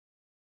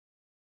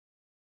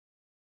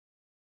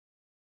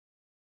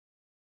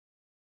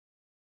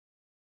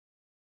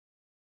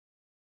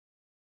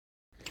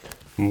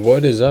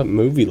What is up,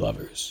 movie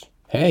lovers?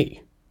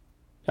 Hey,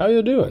 how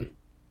you doing?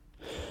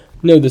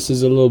 No, this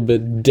is a little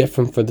bit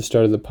different for the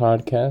start of the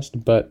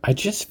podcast, but I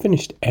just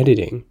finished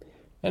editing,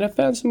 and I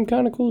found some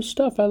kind of cool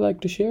stuff I'd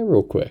like to share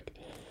real quick.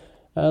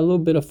 A little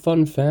bit of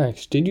fun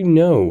facts. Did you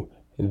know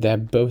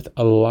that both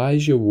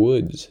Elijah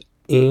Woods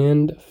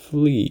and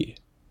Flea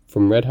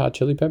from Red Hot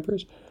Chili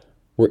Peppers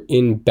were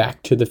in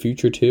Back to the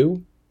Future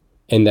 2?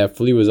 And that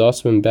Flea was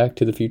also in Back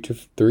to the Future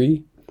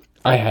 3?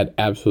 I had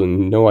absolutely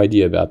no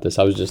idea about this.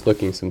 I was just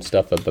looking some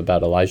stuff up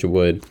about Elijah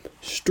Wood.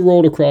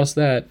 Strolled across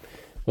that.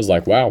 Was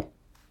like, wow,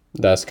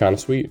 that's kind of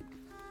sweet.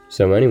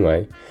 So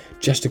anyway,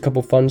 just a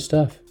couple fun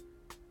stuff.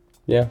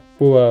 Yeah,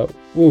 we'll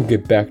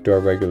get back to our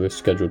regular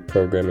scheduled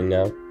programming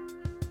now.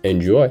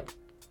 Enjoy.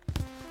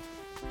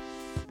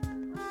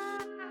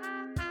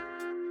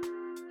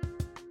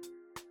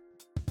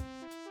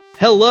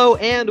 Hello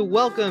and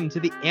welcome to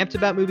the Amped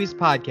About Movies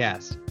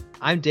podcast.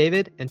 I'm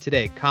David, and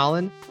today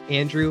Colin,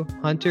 Andrew,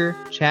 Hunter,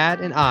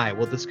 Chad, and I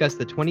will discuss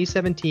the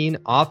 2017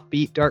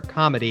 offbeat dark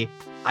comedy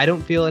I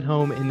Don't Feel at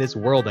Home in This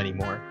World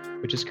Anymore,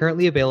 which is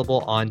currently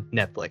available on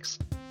Netflix.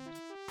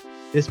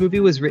 This movie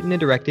was written and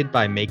directed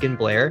by Macon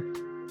Blair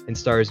and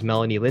stars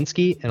Melanie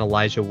Lynskey and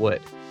Elijah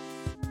Wood.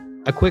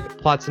 A quick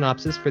plot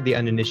synopsis for the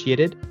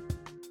uninitiated.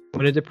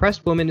 When a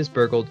depressed woman is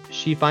burgled,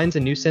 she finds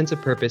a new sense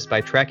of purpose by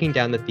tracking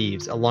down the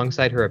thieves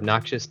alongside her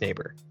obnoxious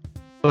neighbor.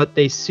 But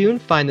they soon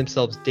find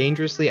themselves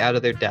dangerously out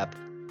of their depth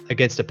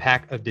against a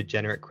pack of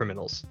degenerate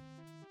criminals.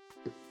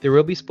 There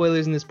will be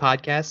spoilers in this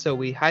podcast, so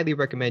we highly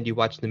recommend you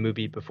watch the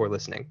movie before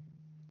listening.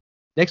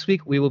 Next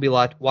week, we will be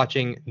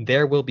watching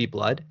There Will Be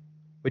Blood,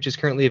 which is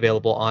currently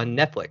available on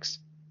Netflix.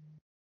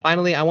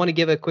 Finally, I want to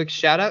give a quick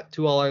shout out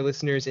to all our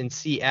listeners in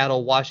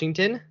Seattle,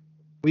 Washington.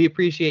 We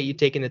appreciate you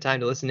taking the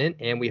time to listen in,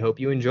 and we hope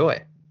you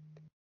enjoy.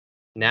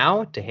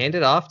 Now, to hand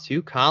it off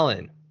to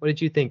Colin. What did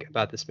you think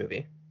about this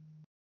movie?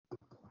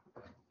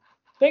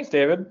 Thanks,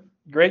 David.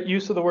 Great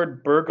use of the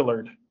word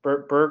burglared.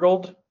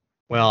 Burgled.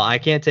 Well, I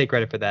can't take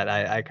credit for that.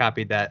 I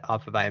copied that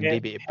off of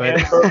IMDb.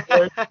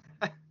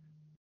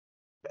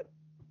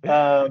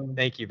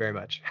 Thank you very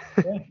much.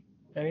 Yeah,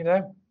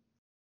 anytime.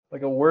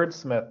 Like a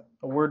wordsmith,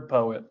 a word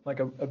poet, like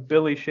a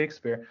Billy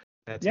Shakespeare.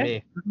 That's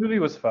me. The movie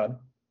was fun.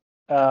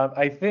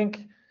 I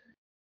think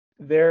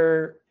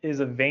there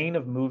is a vein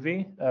of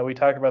movie. We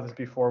talked about this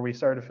before we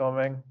started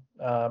filming.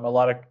 A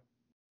lot of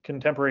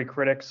contemporary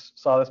critics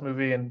saw this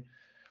movie and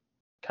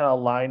kind of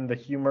aligned the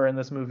humor in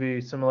this movie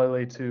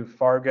similarly to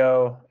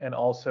Fargo and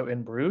also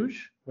In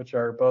Bruges, which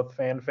are both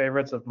fan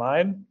favorites of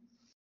mine.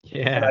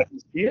 Yeah. And I can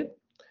see it.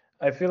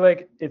 I feel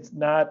like it's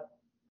not,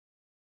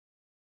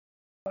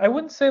 I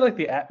wouldn't say like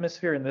the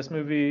atmosphere in this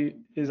movie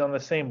is on the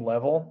same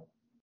level.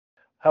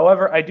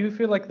 However, I do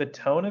feel like the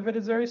tone of it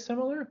is very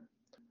similar,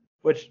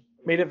 which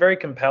made it very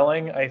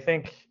compelling. I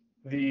think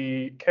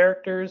the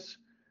characters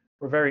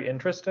were very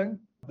interesting.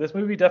 This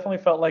movie definitely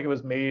felt like it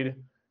was made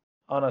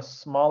on a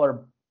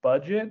smaller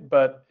budget,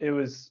 but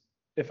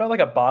it felt like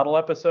a bottle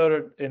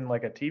episode in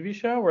like a TV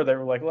show where they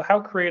were like, well, how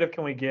creative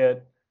can we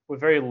get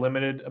with very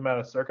limited amount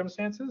of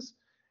circumstances?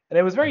 And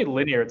it was very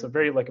linear. It's a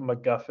very like a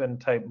MacGuffin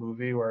type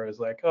movie where it's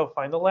like, oh,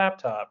 find the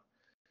laptop,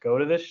 go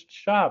to this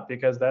shop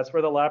because that's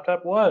where the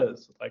laptop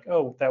was. Like,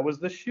 oh, that was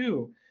the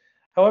shoe.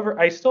 However,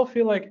 I still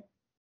feel like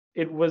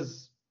it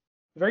was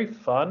very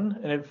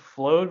fun and it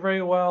flowed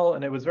very well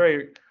and it was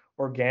very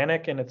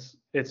organic in its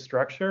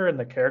structure and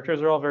the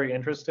characters are all very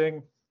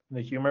interesting.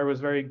 The humor was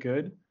very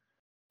good.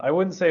 I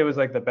wouldn't say it was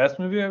like the best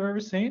movie I've ever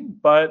seen,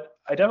 but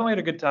I definitely had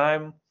a good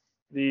time.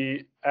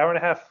 The hour and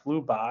a half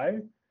flew by,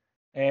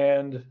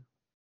 and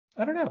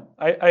I don't know.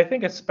 I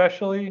think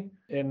especially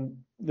in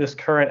this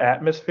current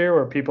atmosphere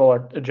where people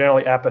are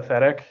generally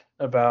apathetic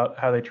about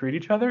how they treat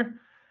each other,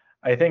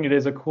 I think it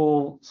is a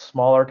cool,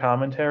 smaller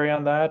commentary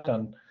on that.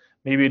 And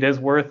maybe it is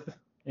worth,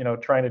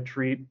 trying to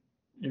treat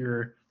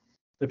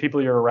the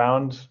people you're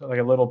around like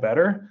a little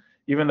better.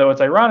 Even though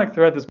it's ironic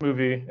throughout this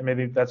movie, and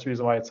maybe that's the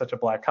reason why it's such a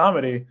black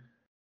comedy,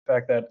 the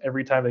fact that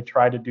every time they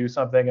try to do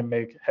something and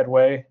make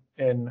headway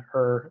in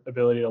her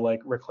ability to like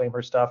reclaim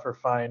her stuff or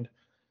find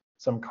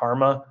some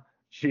karma,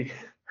 she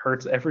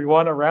hurts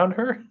everyone around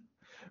her,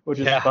 which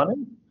is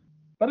funny.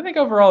 But I think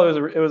overall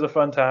it was a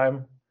fun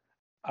time.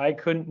 I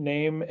couldn't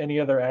name any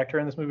other actor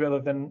in this movie other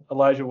than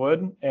Elijah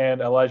Wood,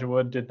 and Elijah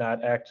Wood did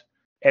not act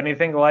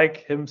anything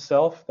like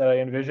himself that I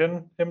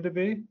envision him to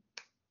be.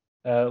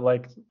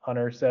 Like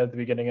Hunter said at the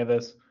beginning of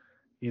this,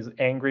 he's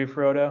angry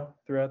Frodo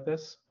throughout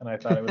this, and I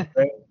thought it was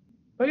great.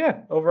 But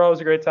yeah, overall it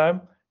was a great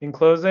time. In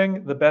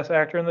closing, the best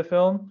actor in the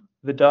film,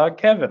 the dog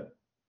Kevin.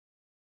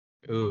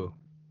 Ooh,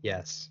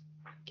 yes.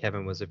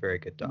 Kevin was a very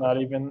good dog.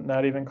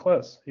 Not even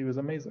close. He was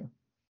amazing.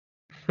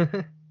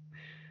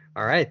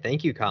 All right,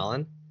 thank you,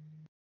 Colin.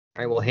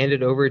 All right, we'll hand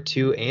it over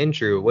to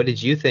Andrew. What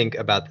did you think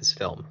about this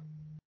film?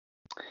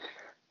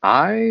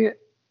 I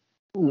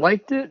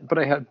liked it, but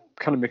I had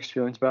kind of mixed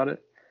feelings about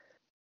it.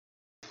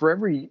 For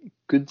every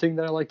good thing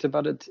that I liked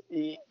about it,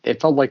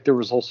 it felt like there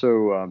was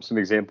also some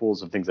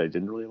examples of things I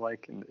didn't really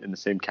like in the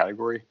same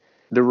category.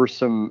 There were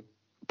some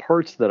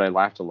parts that I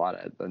laughed a lot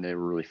at, and they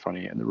were really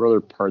funny. And there were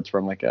other parts where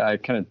I'm like, I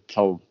kind of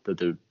tell that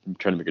they're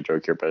trying to make a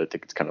joke here, but I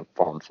think it's kind of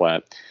falling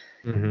flat.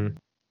 Mm-hmm.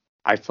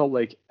 I felt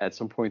like at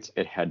some points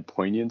it had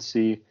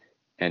poignancy,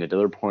 and at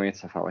other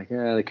points I felt like,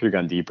 they could have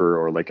gone deeper,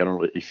 or like I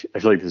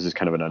feel like this is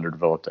kind of an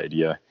underdeveloped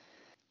idea.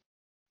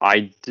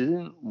 I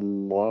didn't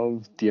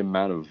love the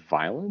amount of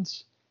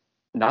violence.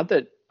 Not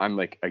that I'm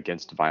like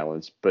against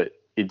violence, but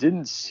it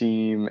didn't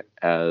seem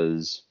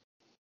as,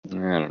 I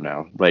don't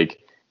know, like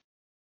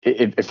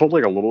it felt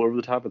like a little over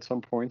the top at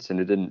some points, and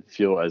it didn't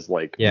feel as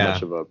like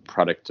much of a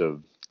product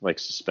of like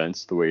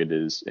suspense the way it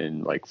is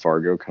in like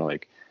Fargo, kind of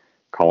like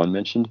Colin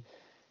mentioned.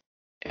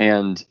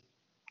 And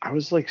I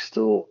was like,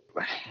 still,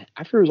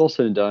 after it was all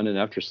said and done, and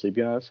after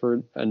sleeping on it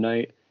for a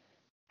night,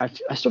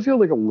 I still feel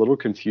like a little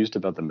confused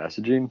about the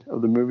messaging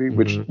of the movie,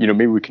 which,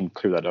 maybe we can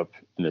clear that up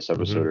in this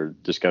episode or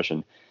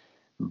discussion.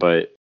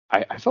 But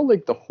I felt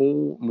like the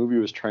whole movie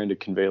was trying to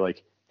convey,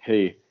 like,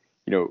 hey,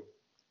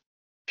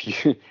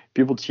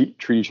 people treat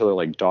each other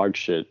like dog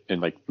shit,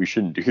 and like we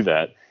shouldn't do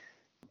that.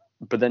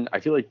 But then I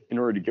feel like in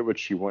order to get what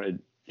she wanted,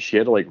 she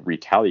had to like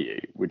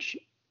retaliate, which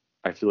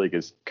I feel like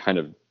is kind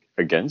of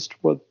against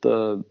what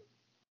the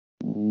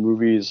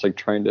movie is like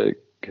trying to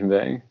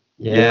convey.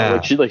 Yeah.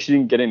 Like she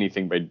didn't get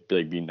anything by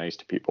like being nice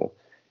to people,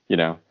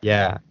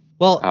 Yeah.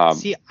 Well,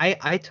 see,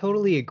 I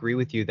totally agree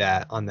with you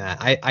on that.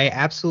 I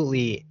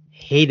absolutely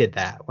hated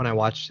that when I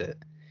watched it.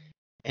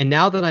 And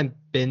now that I've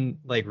been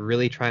like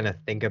really trying to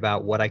think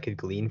about what I could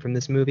glean from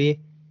this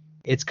movie,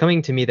 it's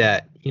coming to me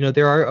that,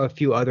 there are a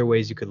few other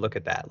ways you could look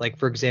at that. Like,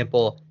 for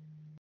example,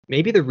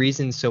 maybe the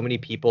reason so many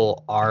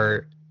people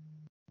are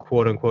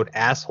quote unquote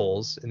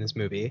assholes in this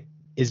movie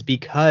is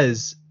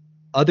because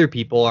other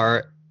people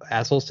are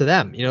assholes to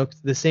them.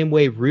 The same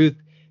way Ruth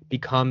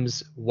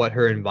becomes what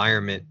her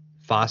environment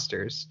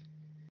fosters,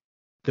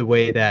 the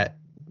way that,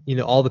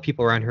 all the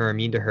people around her are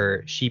mean to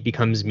her, she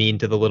becomes mean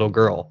to the little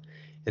girl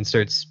and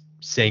starts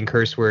saying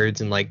curse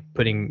words and like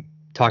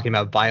talking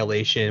about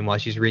violation while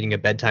she's reading a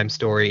bedtime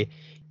story.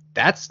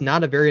 That's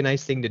not a very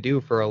nice thing to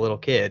do for a little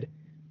kid,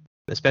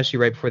 especially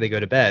right before they go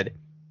to bed.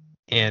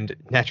 And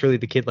naturally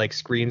the kid like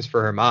screams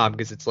for her mom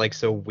because it's like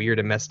so weird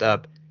and messed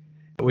up,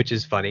 which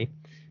is funny.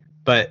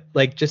 But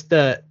like just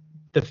that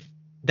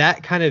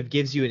kind of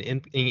gives you an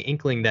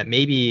inkling that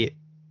maybe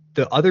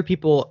the other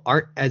people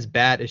aren't as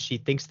bad as she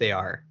thinks they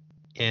are,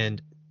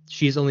 and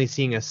she's only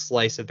seeing a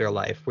slice of their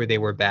life where they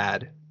were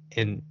bad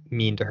and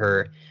mean to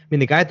her. I mean,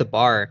 the guy at the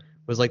bar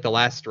was like the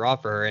last straw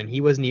for her, and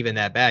he wasn't even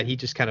that bad. He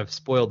just kind of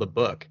spoiled the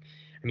book.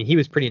 I mean, he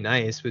was pretty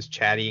nice, was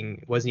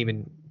chatting, wasn't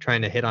even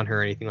trying to hit on her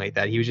or anything like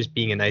that. He was just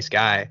being a nice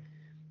guy.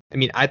 I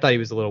mean, I thought he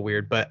was a little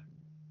weird, but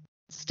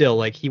still,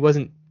 like, he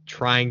wasn't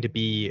trying to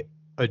be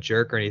a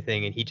jerk or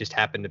anything, and he just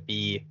happened to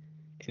be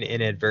an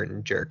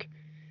inadvertent jerk.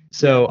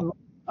 So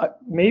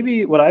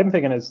maybe what I'm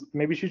thinking is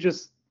maybe she's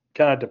just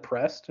kind of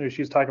depressed.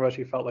 She's talking about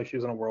she felt like she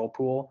was in a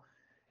whirlpool,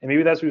 and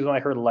maybe that's the reason why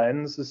her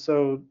lens is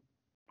so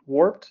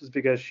warped, is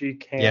because she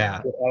can't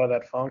get out of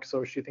that funk.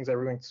 So she thinks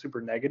everything's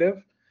super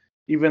negative,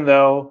 even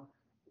though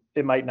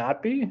it might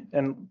not be,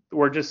 and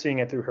we're just seeing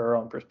it through her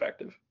own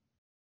perspective.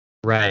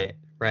 Right.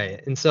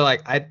 And so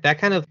like that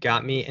kind of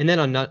got me. And then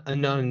on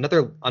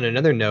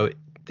another note,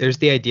 there's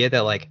the idea that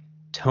like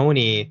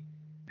Tony,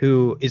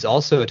 who is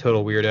also a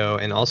total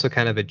weirdo and also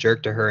kind of a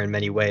jerk to her in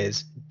many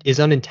ways, is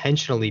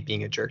unintentionally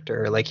being a jerk to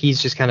her. Like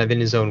he's just kind of in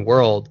his own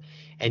world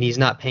and he's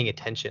not paying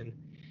attention.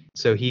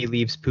 So he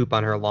leaves poop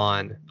on her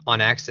lawn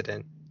on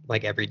accident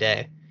like every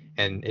day,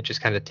 and it just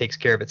kind of takes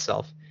care of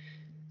itself.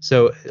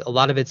 So a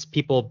lot of it's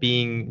people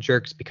being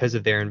jerks because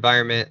of their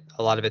environment.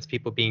 A lot of it's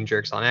people being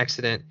jerks on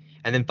accident.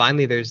 And then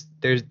finally, there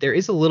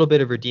is a little bit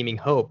of redeeming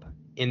hope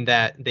in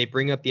that they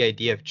bring up the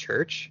idea of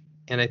church.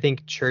 And I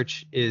think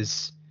church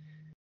is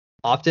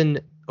often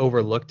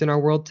overlooked in our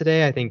world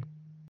today, I think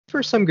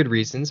for some good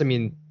reasons. I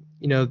mean,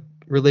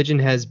 religion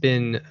has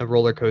been a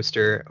roller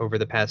coaster over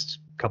the past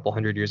couple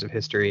hundred years of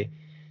history.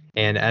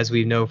 And as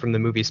we know from the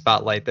movie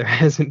Spotlight, there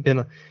hasn't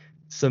been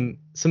some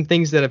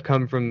things that have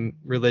come from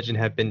religion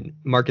have been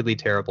markedly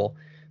terrible.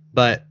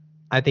 But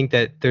I think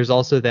that there's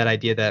also that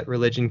idea that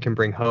religion can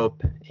bring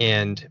hope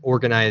and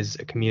organize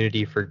a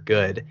community for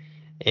good.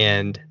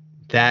 And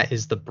that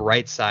is the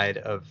bright side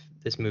of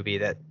this movie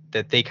that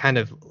they kind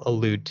of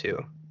allude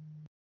to.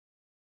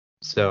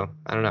 So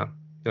I don't know.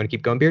 You want to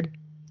keep going, Beard?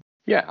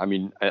 Yeah, I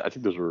mean, I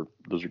think those are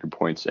good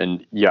points.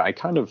 And yeah, I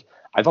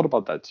thought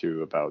about that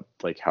too, about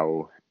like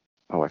how,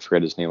 I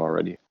forgot his name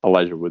already.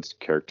 Elijah Wood's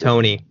character.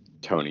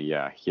 Tony,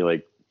 yeah.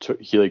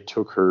 He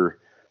took her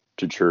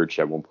to church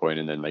at one point,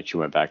 and then like she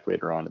went back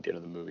later on at the end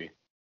of the movie.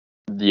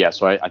 Yeah,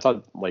 so I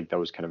thought like that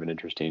was kind of an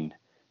interesting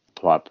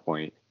plot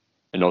point.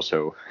 And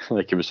also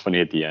like it was funny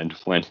at the end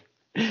when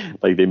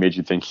like they made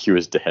you think he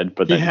was dead,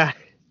 but then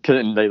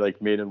and they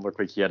like made him look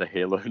like he had a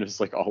halo and it was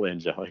like all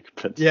angelic,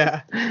 but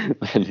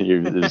and he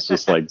was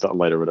just like the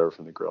light or whatever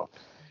from the grill.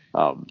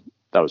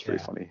 That was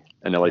pretty funny,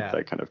 and I like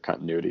that kind of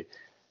continuity.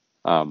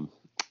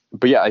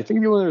 But yeah, I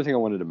think the only other thing I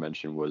wanted to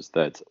mention was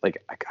that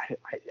like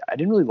I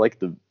didn't really like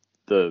the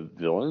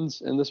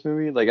villains in this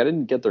movie. Like I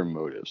didn't get their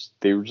motives.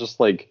 They were just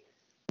like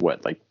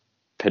what, like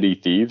petty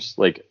thieves?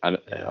 Like I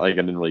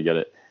didn't really get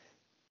it.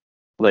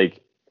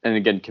 Like, and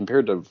again,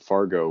 compared to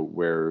Fargo,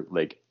 where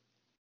like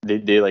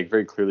they like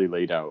very clearly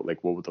laid out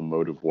like what the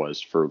motive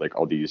was for like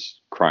all these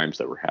crimes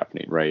that were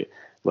happening, right?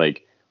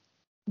 Like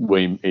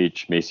William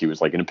H. Macy was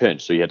like in a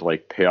pinch, so he had to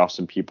like pay off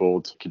some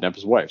people to kidnap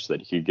his wife so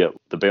that he could get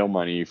the bail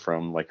money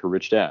from like her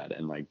rich dad,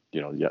 and like, you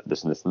know, yeah,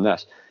 this and this and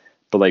this.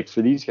 But like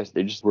for these guys,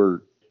 they just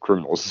were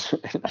criminals.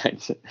 Like I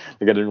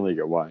didn't really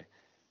get why.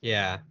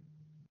 Yeah,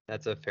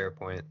 that's a fair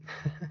point.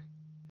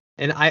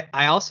 And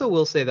I also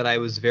will say that I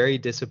was very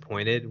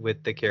disappointed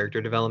with the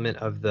character development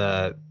of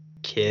the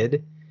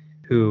kid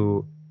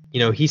who, you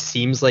know, he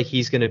seems like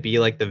he's going to be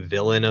like the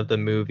villain of the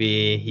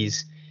movie.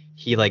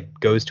 He like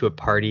goes to a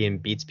party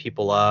and beats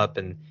people up,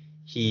 and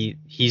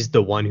he's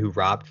the one who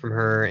robbed from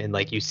her, and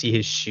like you see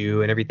his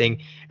shoe and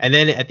everything. And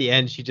then at the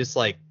end she just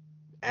like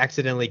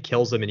accidentally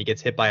kills him and he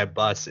gets hit by a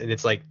bus, and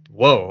it's like,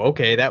 whoa,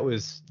 okay, that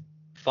was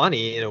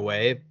funny in a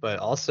way, but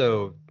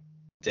also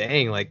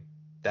dang, like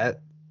that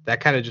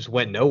kind of just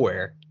went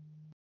nowhere.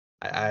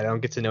 I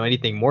don't get to know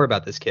anything more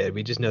about this kid.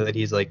 We just know that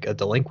he's like a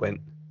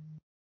delinquent.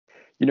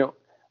 You know,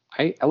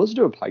 I listened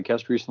to a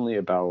podcast recently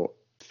about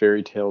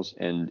fairy tales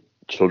and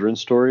children's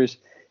stories,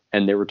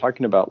 and they were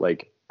talking about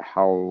like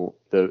how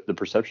the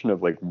perception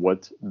of like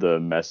what the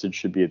message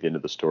should be at the end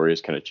of the story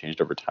has kind of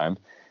changed over time.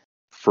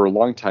 For a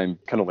long time,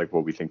 kind of like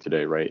what we think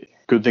today, right?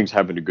 Good things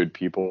happen to good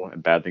people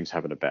and bad things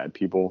happen to bad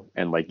people,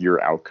 and like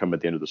your outcome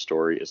at the end of the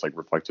story is like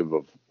reflective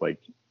of like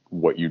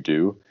what you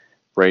do,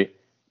 right?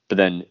 But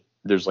then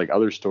there's like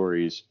other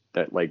stories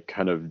that like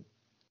kind of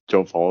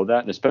don't follow that,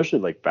 and especially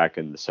like back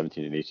in the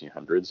 17 and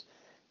 1800s,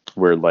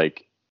 where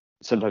like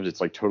sometimes it's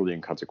like totally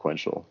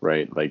inconsequential,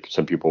 right? Like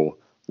some people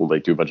will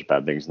like do a bunch of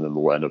bad things and then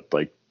they'll end up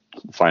like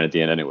fine at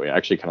the end anyway.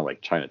 Actually, kind of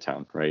like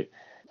Chinatown, right?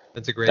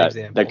 That's a great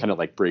example. That kind of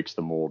like breaks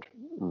the mold,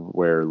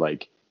 where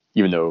like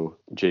even though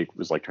Jake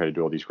was like trying to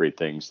do all these great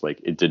things, like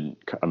it didn't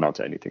amount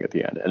to anything at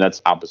the end, and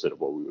that's opposite of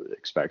what we would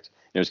expect.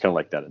 And it was kind of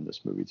like that in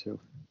this movie too.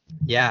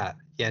 Yeah,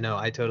 no,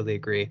 I totally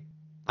agree.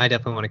 I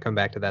definitely want to come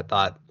back to that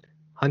thought.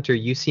 Hunter,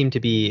 you seem to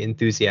be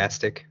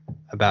enthusiastic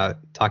about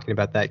talking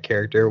about that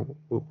character.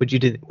 What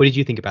did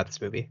you think about this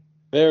movie?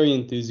 Very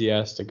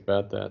enthusiastic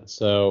about that.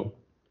 So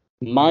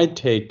my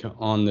take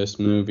on this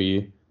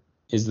movie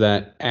is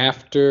that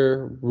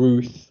after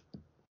Ruth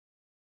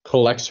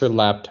collects her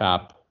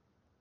laptop,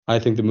 I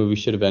think the movie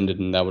should have ended,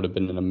 and that would have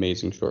been an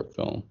amazing short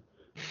film.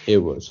 It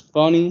was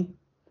funny.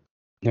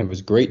 There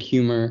was great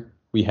humor.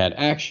 We had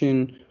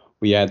action.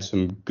 We had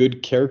some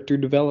good character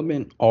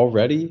development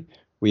already.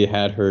 We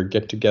had her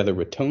get together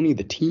with Tony,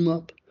 the team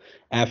up,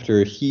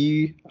 after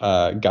he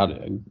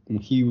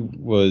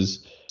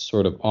was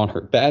sort of on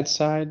her bad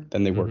side.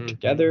 Then they worked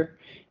together,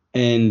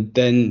 and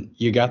then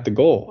you got the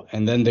goal.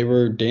 And then they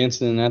were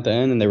dancing at the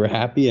end, and they were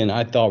happy. And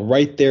I thought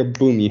right there,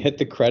 boom, you hit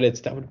the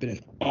credits. That would have been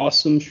an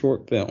awesome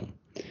short film.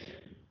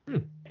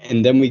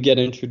 And then we get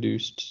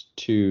introduced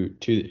to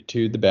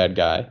the bad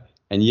guy.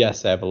 And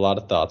yes, I have a lot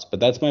of thoughts, but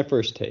that's my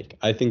first take.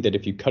 I think that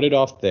if you cut it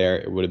off there,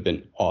 it would have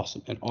been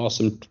awesome. An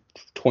awesome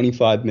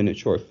 25-minute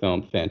short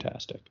film.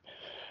 Fantastic.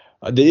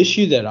 The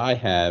issue that I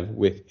have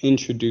with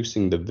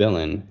introducing the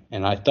villain,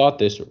 and I thought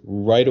this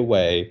right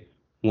away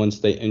once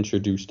they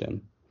introduced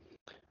him,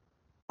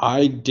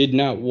 I did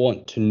not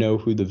want to know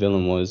who the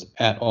villain was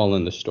at all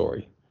in the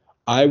story.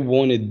 I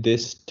wanted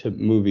this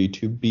movie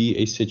to be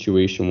a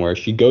situation where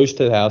she goes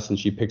to the house and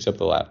she picks up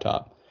the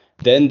laptop.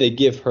 Then they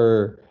give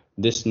her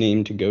this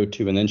name to go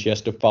to, and then she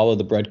has to follow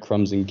the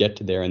breadcrumbs and get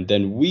to there. And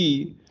then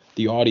we,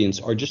 the audience,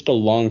 are just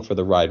along for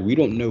the ride. We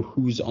don't know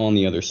who's on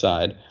the other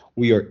side.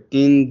 We are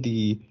in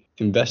the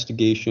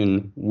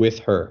investigation with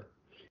her,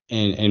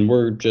 and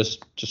we're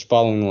just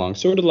following along,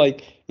 sort of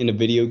like in a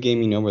video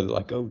game, you know, where they're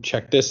like, oh,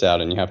 check this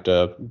out, and you have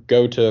to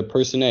go to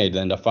person A,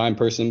 then to find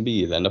person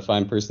B, then to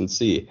find person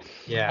C.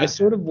 Yeah, I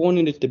sort of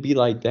wanted it to be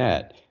like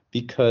that,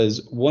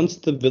 because once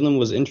the villain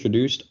was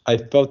introduced, I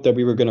felt that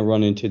we were going to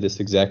run into this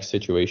exact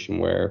situation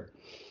where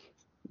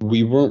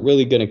we weren't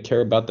really going to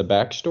care about the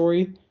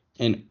backstory,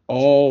 and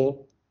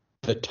all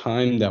the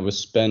time that was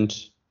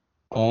spent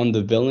on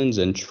the villains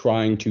and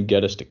trying to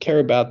get us to care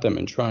about them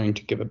and trying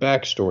to give a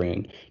backstory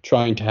and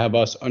trying to have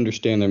us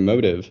understand their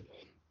motive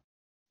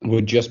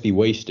would just be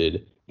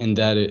wasted, and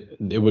that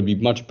it would be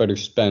much better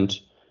spent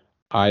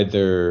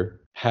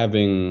either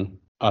having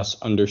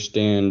us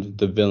understand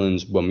the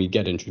villains when we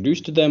get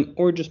introduced to them,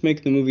 or just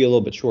make the movie a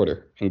little bit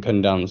shorter and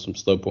cutting down on some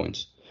slow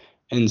points.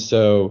 And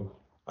so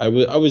I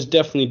was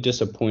definitely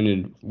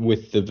disappointed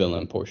with the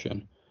villain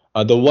portion.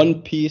 The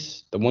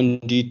one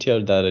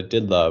detail that I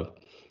did love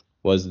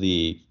was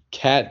the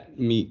cat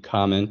meat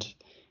comment.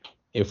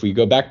 If we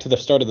go back to the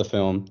start of the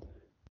film,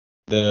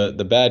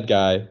 the bad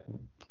guy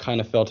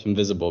kind of felt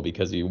invisible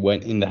because he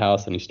went in the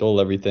house and he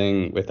stole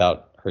everything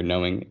without her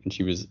knowing, and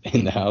she was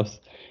in the house.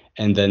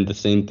 And then the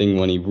same thing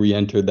when he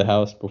re-entered the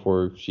house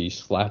before she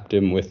slapped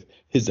him with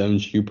his own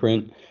shoe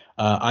print.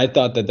 I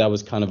thought that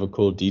was kind of a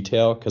cool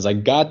detail, because I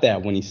got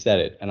that when he said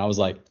it, and I was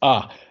like,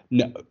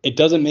 No, it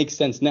doesn't make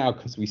sense now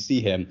because we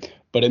see him,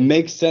 but it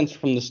makes sense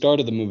from the start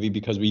of the movie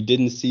because we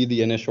didn't see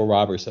the initial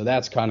robber, so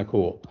that's kind of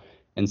cool.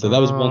 And so that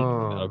was one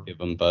thing that I'll give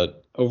him.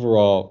 But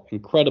overall,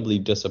 incredibly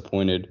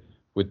disappointed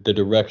with the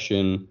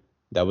direction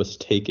that was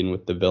taken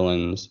with the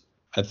villains.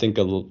 I think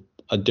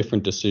a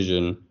different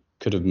decision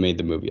could have made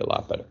the movie a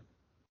lot better.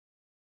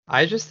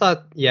 I just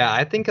thought, yeah,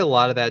 I think a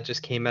lot of that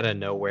just came out of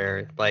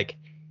nowhere. Like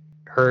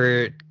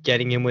her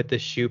getting him with the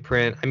shoe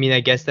print. I mean,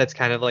 I guess that's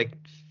kind of like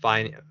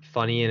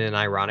funny in an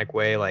ironic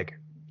way. Like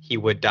he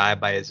would die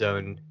by his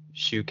own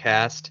shoe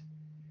cast.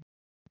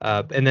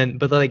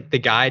 But like the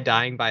guy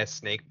dying by a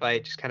snake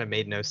bite just kind of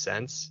made no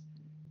sense.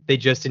 They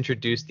just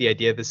introduced the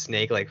idea of the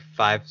snake like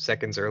 5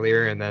 seconds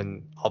earlier, and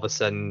then all of a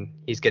sudden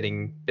he's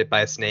getting bit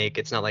by a snake.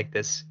 It's not like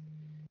this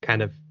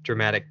kind of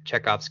dramatic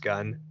Chekhov's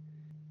gun.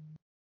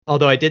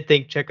 Although I did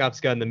think Chekhov's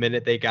gun the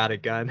minute they got a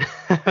gun.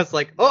 I was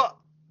like, oh,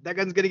 that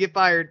gun's going to get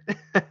fired.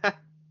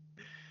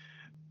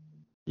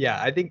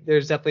 Yeah, I think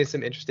there's definitely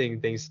some interesting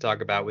things to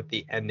talk about with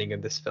the ending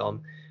of this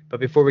film. But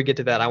before we get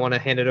to that, I want to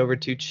hand it over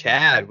to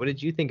Chad. What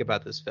did you think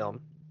about this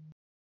film?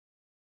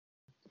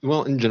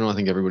 Well, in general, I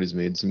think everybody's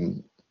made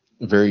some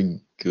very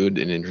good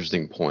and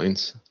interesting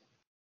points.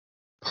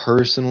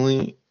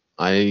 Personally,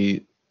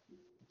 I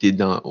did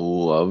not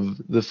love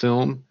the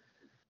film.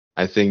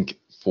 I think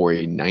for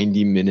a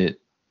 90-minute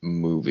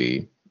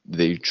movie,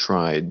 they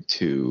tried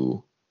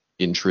to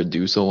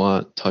introduce a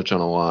lot, touch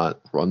on a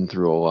lot, run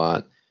through a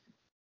lot.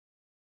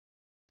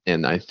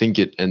 And I think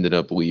it ended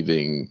up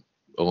leaving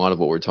a lot of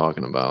what we're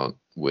talking about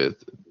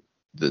with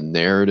the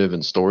narrative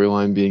and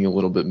storyline being a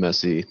little bit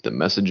messy, the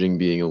messaging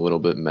being a little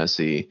bit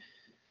messy,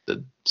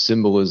 the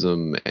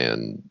symbolism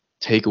and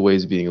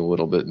takeaways being a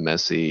little bit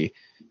messy,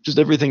 just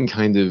everything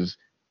kind of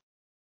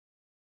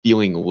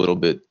feeling a little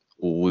bit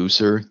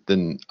looser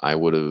than I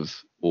would have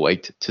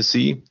liked to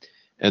see.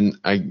 And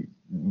I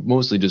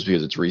mostly just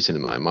because it's recent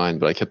in my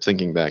mind, but I kept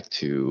thinking back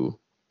to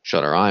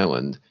Shutter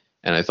Island,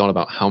 and I thought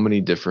about how many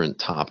different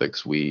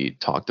topics we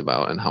talked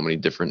about and how many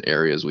different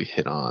areas we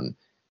hit on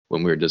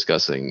when we were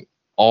discussing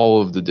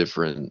all of the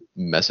different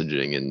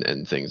messaging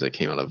and things that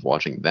came out of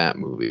watching that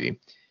movie.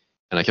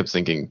 And I kept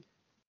thinking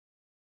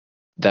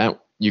that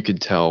you could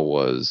tell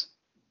was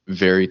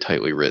very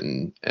tightly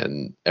written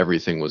and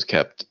everything was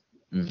kept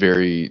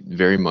very,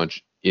 very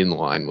much in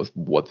line with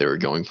what they were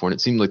going for. And it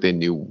seemed like they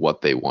knew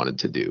what they wanted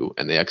to do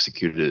and they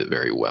executed it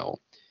very well.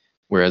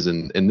 Whereas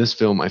in this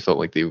film, I felt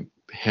like they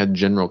had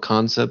general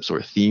concepts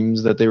or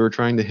themes that they were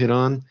trying to hit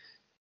on,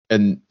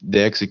 and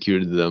they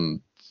executed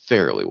them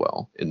fairly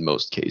well in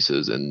most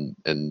cases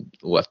and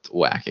left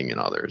lacking in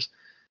others.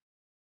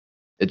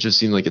 It just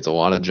seemed like it's a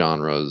lot of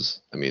genres.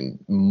 I mean,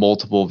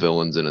 multiple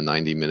villains in a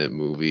 90-minute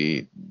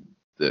movie.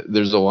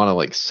 There's a lot of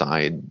like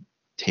side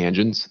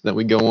tangents that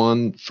we go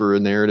on for a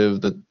narrative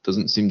that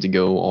doesn't seem to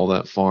go all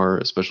that far,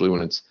 especially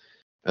when it's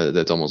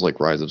that's almost like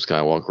Rise of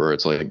Skywalker, where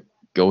it's like,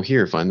 go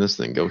here, find this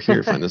thing, go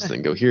here, find this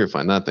thing, go here,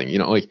 find that thing. You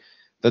know, like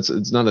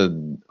it's not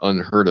an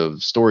unheard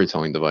of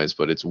storytelling device,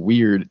 but it's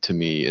weird to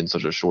me in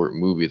such a short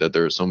movie that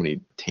there are so many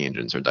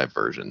tangents or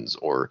diversions,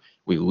 or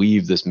we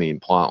leave this main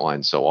plot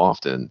line so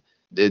often.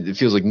 It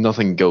feels like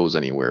nothing goes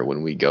anywhere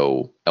when we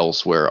go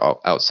elsewhere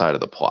outside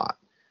of the plot.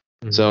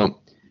 Mm-hmm. So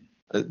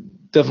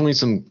definitely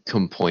some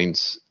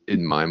complaints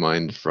in my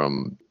mind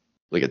from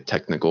like a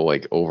technical,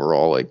 like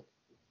overall, like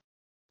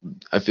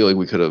I feel like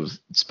we could have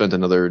spent a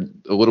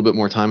little bit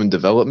more time in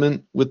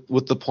development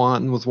with the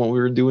plot and with what we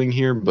were doing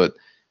here. But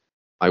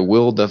I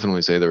will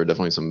definitely say there were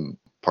definitely some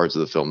parts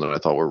of the film that I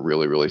thought were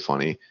really, really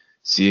funny.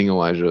 Seeing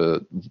Elijah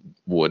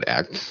Wood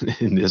act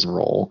in this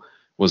role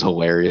was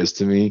hilarious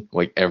to me.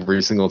 Like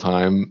every single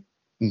time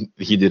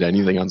he did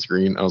anything on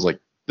screen, I was like,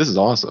 this is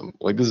awesome.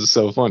 Like, this is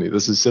so funny.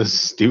 This is so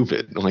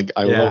stupid. Like,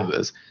 I love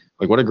this.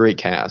 Like, what a great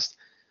cast.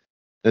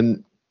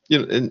 And, you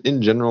know,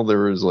 in general, there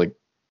was like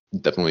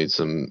definitely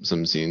some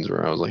scenes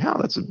where I was like, oh,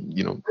 that's,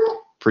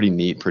 pretty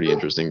neat, pretty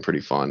interesting,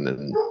 pretty fun.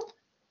 And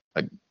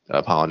I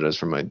apologize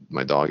for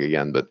my dog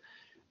again, but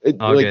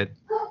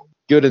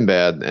good and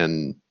bad.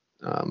 And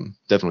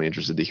definitely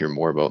interested to hear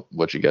more about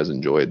what you guys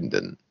enjoyed and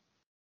didn't.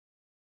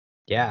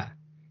 Yeah.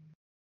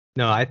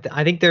 No, I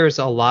think there's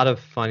a lot of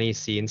funny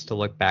scenes to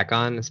look back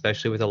on,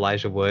 especially with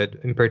Elijah Wood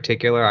in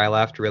particular. I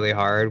laughed really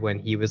hard when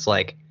he was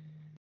like,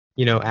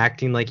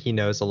 acting like he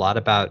knows a lot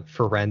about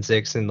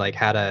forensics and like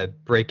how to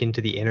break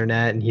into the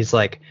internet. And he's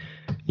like,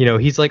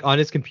 he's like on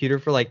his computer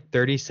for like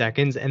 30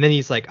 seconds. And then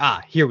he's like,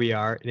 here we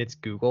are. And it's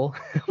Google.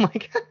 I'm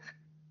like,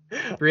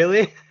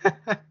 really?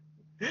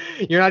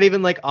 You're not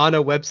even like on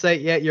a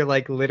website yet. You're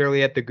like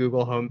literally at the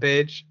Google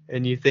homepage.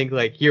 And you think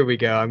like, here we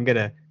go. I'm going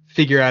to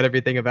figure out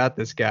everything about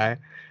this guy.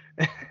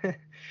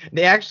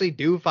 They actually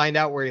do find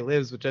out where he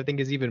lives, which I think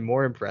is even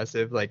more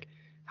impressive. Like,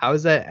 how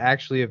is that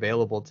actually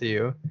available to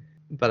you?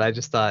 But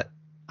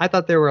I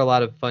thought there were a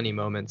lot of funny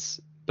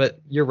moments. But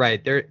you're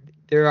right,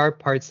 there are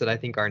parts that I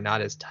think are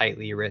not as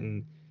tightly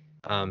written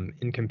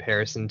in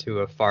comparison to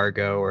a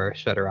Fargo or a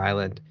Shutter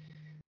Island.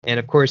 And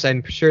of course,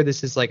 I'm sure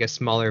this is like a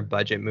smaller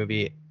budget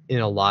movie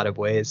in a lot of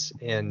ways.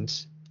 And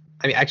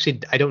I mean, actually,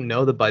 I don't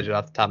know the budget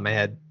off the top of my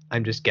head.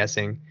 I'm just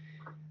guessing.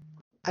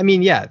 I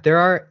mean, yeah, there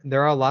are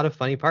a lot of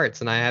funny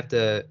parts, and I have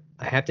to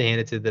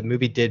hand it to the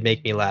movie did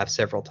make me laugh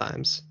several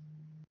times.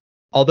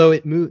 Although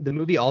the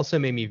movie also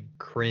made me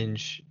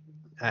cringe.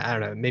 I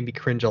don't know, it made me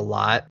cringe a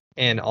lot,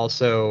 and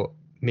also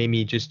made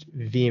me just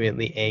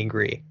vehemently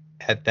angry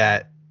at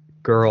that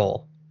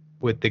girl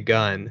with the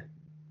gun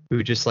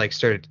who just like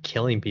started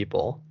killing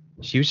people.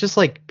 She was just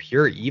like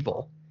pure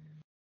evil.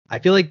 I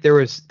feel like there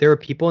were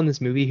people in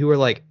this movie who were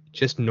like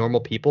just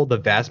normal people. The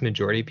vast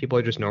majority of people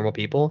are just normal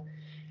people.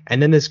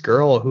 And then this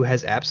girl who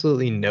has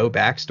absolutely no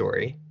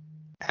backstory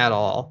at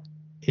all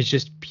is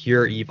just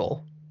pure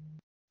evil.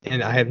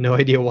 And I have no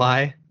idea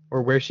why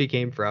or where she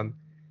came from.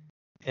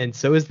 And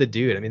so is the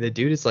dude. I mean, the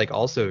dude is like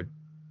also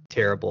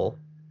terrible.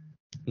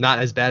 Not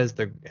as bad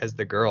as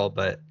the girl,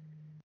 but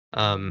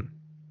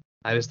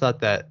I just thought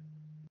that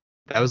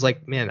was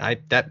like, man,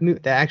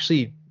 that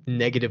actually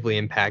negatively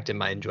impacted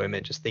my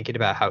enjoyment just thinking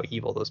about how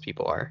evil those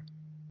people are.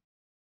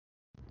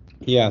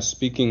 Yeah,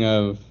 speaking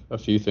of a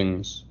few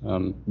things,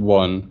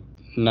 one,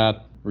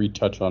 not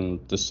retouch on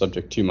this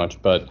subject too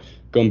much, but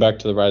going back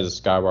to the Rise of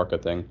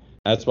Skywalker thing,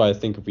 that's why I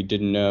think if we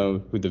didn't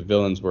know who the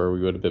villains were,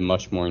 we would have been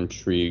much more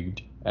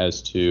intrigued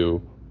as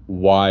to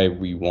why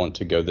we want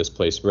to go this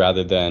place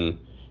rather than,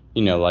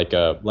 like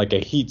a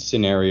Heat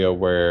scenario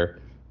where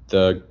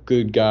the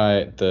good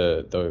guy,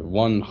 the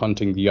one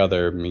hunting the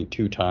other meet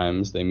two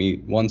times. They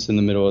meet once in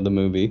the middle of the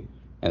movie,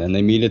 and then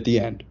they meet at the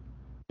end.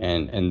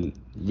 And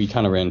we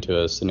kind of ran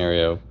into a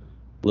scenario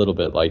a little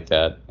bit like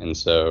that. And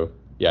so,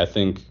 yeah, I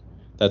think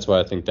that's why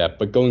I think that.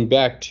 But going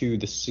back to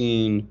the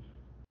scene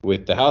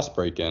with the house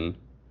break-in,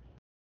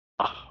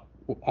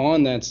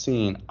 on that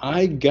scene,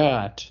 I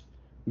got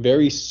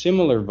very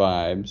similar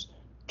vibes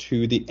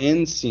to the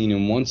end scene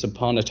in Once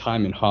Upon a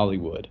Time in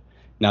Hollywood.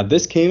 Now,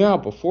 this came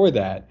out before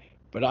that,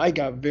 but I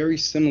got very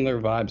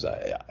similar vibes.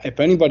 If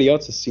anybody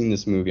else has seen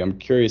this movie, I'm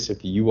curious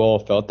if you all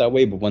felt that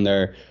way, but when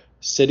they're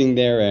sitting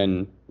there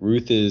and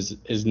Ruth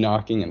is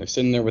knocking and they're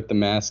sitting there with the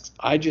masks,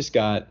 I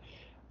got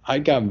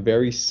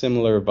very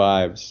similar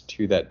vibes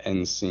to that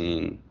end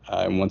scene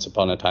in Once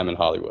Upon a Time in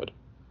Hollywood.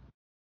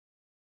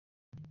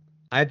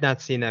 I have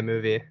not seen that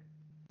movie,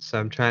 so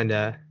I'm trying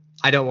to.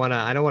 I don't want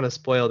to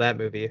spoil that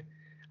movie.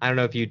 I don't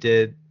know if you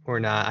did or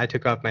not. I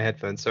took off my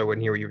headphones so I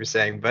wouldn't hear what you were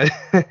saying, but.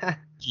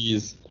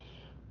 Jeez.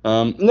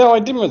 No, I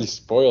didn't really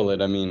spoil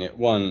it. I mean,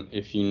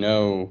 if you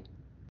know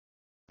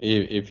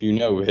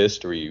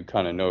history, you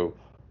kind of know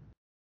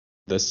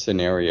the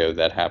scenario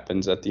that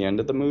happens at the end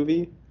of the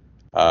movie.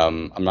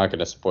 I'm not going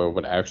to spoil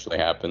what actually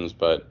happens,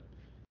 but.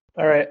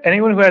 All right.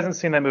 Anyone who hasn't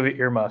seen that movie,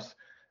 earmuffs.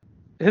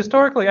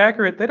 Historically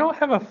accurate, they don't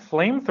have a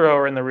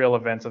flamethrower in the real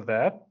events of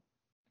that.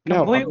 No,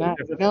 I'm Completely not.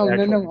 different No, from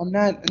no, actual- no, I'm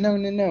not.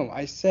 No.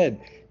 I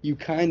said you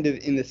kind of,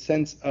 in the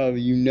sense of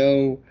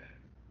yeah,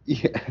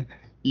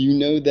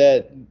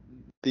 that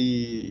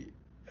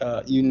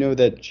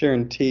that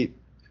Sharon Tate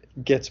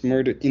gets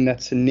murdered in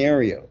that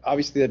scenario.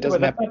 Obviously, that Yeah,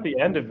 doesn't but that's happen. not the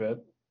end of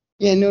it.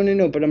 Yeah,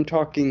 no. But I'm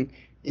talking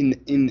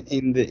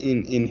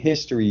in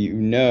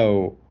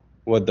history.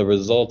 What the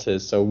result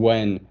is. So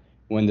when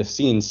the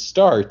scene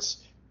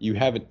starts, you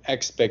have an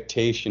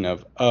expectation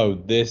of, oh,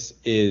 this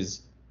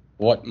is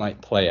what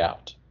might play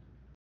out.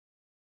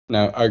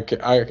 No, okay,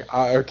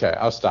 okay,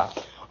 I'll stop.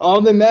 All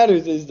that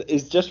matters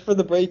is just for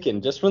the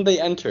break-in, just when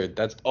they entered.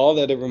 That's all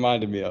that it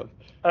reminded me of.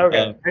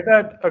 Okay.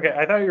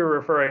 I thought you were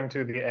referring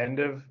to the end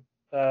of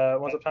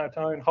Once Upon a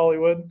Time in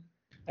Hollywood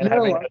and No,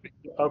 having.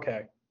 I-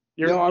 Okay.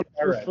 No, I'm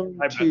all right. referring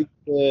My to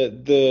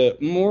bad. the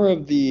more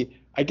of the,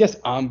 I guess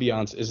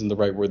ambiance isn't the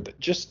right word,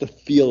 just the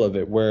feel of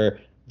it, where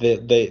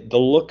the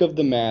look of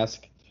the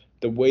mask,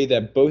 the way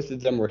that both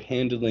of them were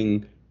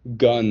handling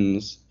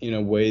guns in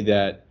a way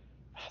that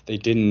they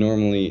didn't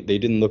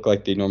look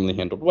like they normally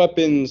handled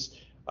weapons,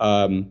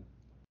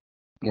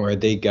 where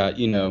they got,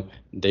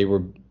 they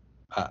were,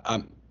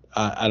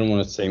 I don't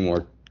want to say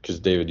more because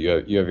David, you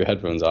have your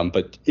headphones on,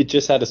 but it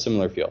just had a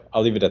similar feel.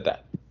 I'll leave it at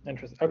that.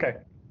 Interesting. Okay.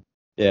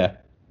 Yeah.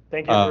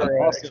 Thank you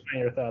for Also,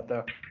 explaining your thought,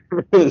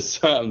 though.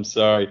 so, I'm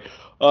sorry.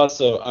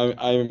 Also,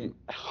 I'm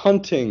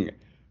hunting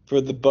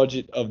for the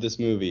budget of this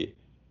movie,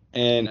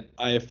 and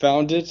I have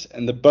found it.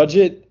 And the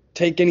budget,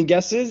 take any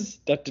guesses?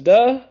 Da da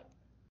da.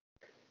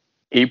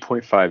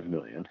 8.5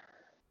 million.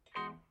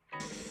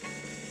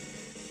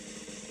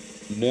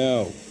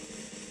 No.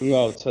 Who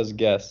else has a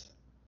guess?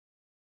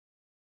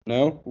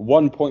 No?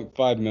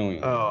 1.5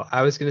 million. Oh,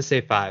 I was gonna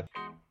say 5.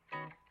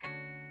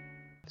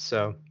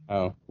 So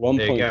Oh,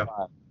 there you go.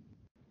 1.5.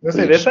 Let's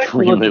say this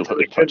actually Extremely looks low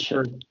really good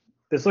budget.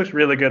 this looks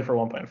really good for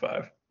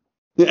 1.5.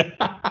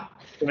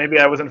 So maybe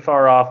I wasn't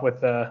far off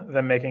with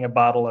them making a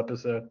bottle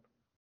episode.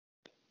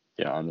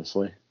 Yeah,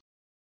 honestly.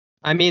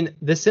 I mean,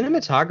 the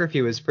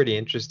cinematography was pretty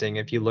interesting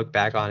if you look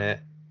back on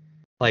it.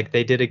 Like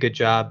they did a good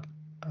job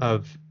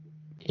of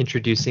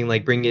introducing,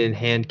 like bringing in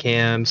hand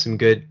cam, some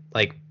good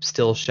like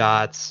still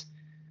shots.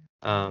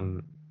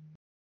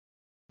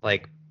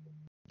 Like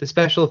the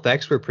special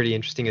effects were pretty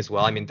interesting as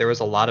well. I mean, there was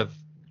a lot of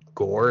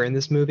gore in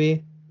this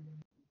movie,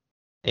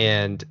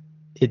 and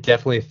it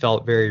definitely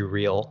felt very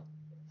real.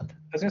 I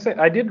was gonna say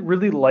I did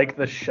really like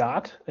the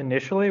shot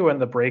initially when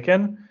the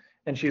break-in,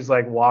 and she's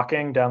like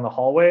walking down the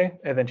hallway,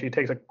 and then she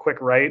takes a quick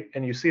right,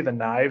 and you see the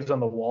knives on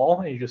the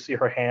wall, and you just see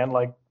her hand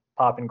like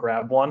pop and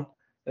grab one, and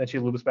then she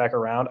loops back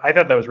around. I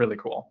thought that was really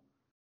cool.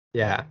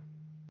 Yeah.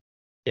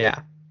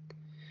 Yeah.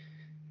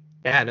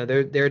 Yeah, no,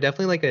 there are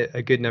definitely like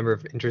a good number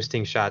of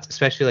interesting shots,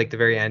 especially like the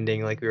very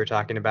ending, like we were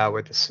talking about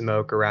with the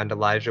smoke around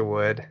Elijah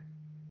Wood.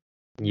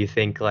 You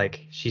think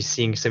like she's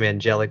seeing some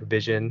angelic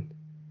vision,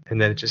 and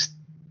then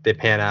they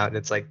pan out and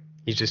it's like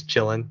he's just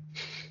chilling.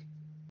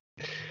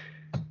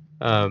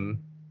 So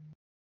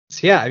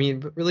yeah, I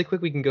mean, really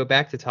quick, we can go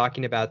back to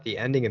talking about the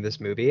ending of this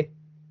movie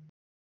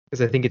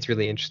because I think it's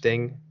really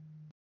interesting.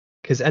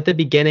 Because at the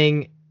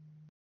beginning,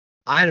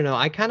 I don't know,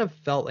 I kind of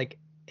felt like,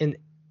 and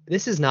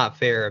this is not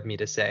fair of me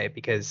to say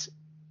because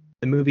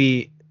the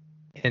movie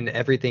and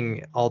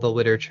everything, all the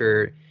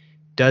literature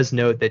does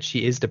note that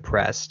she is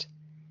depressed.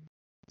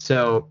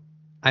 So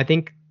I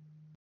think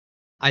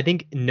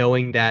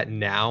knowing that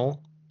now,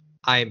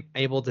 I'm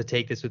able to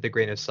take this with a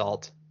grain of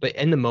salt. But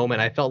in the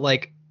moment, I felt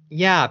like,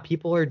 yeah,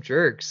 people are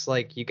jerks.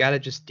 Like, you got to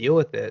just deal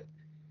with it.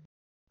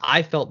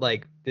 I felt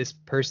like this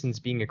person's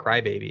being a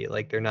crybaby.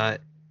 Like, they're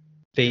not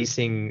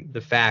facing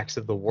the facts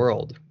of the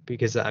world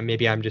because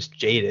maybe I'm just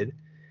jaded.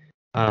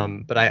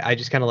 But I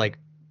just kind of like,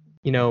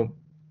 you know,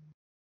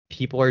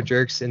 people are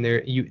jerks, and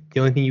the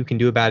only thing you can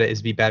do about it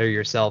is be better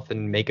yourself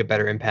and make a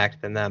better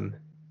impact than them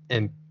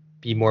and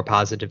be more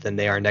positive than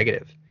they are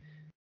negative.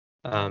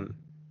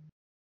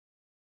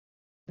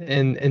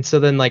 And so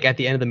then like at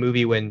the end of the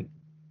movie when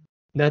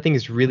nothing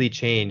has really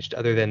changed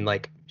other than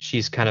like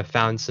she's kind of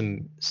found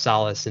some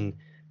solace in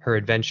her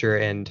adventure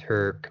and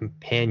her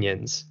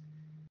companions,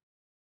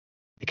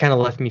 it kind of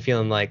left me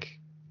feeling like,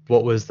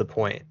 what was the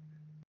point?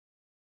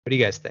 What do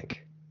you guys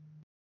think?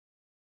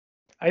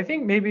 I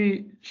think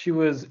maybe she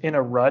was in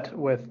a rut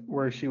with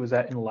where she was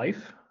at in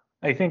life.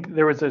 I think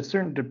there was a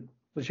certain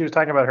she was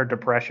talking about her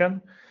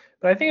depression,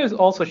 but I think it was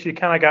also she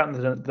kind of got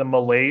into the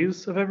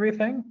malaise of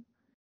everything,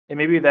 and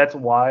maybe that's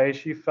why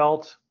she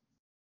felt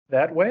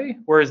that way.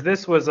 Whereas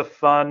this was a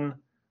fun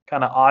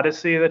kind of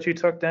odyssey that she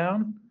took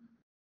down.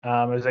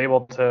 Was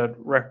able to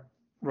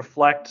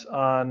reflect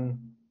on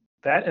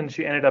that, and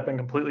she ended up in a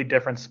completely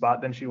different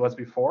spot than she was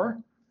before.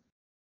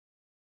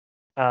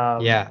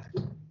 Yeah.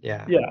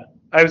 Yeah.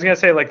 I was gonna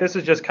say like this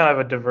is just kind of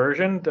a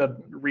diversion to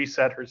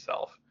reset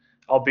herself,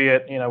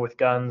 albeit with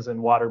guns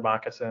and water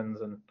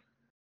moccasins and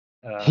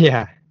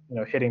Yeah.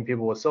 hitting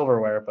people with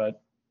silverware,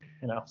 but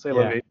say Yeah.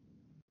 la vie.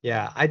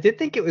 Yeah, I did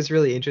think it was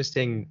really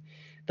interesting.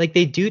 Like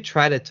they do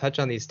try to touch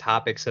on these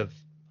topics of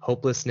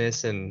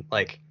hopelessness and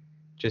like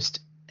just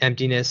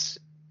emptiness,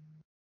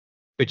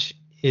 which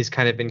is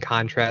kind of in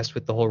contrast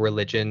with the whole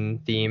religion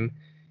theme,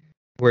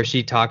 where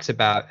she talks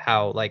about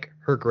how like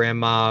her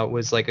grandma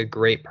was like a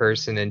great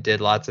person and did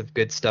lots of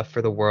good stuff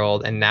for the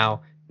world, and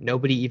now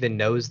nobody even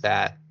knows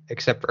that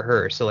except for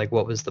her. So like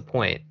what was the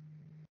point?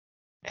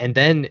 And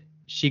then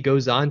she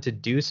goes on to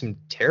do some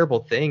terrible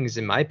things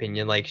in my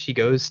opinion. Like she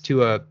goes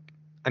to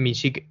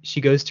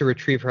she goes to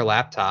retrieve her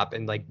laptop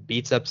and like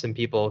beats up some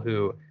people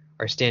who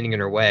are standing in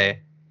her way,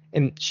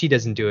 and she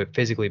doesn't do it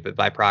physically but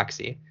by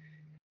proxy.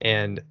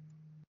 And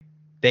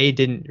they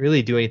didn't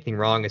really do anything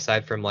wrong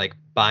aside from like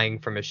buying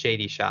from a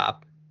shady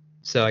shop.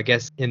 So I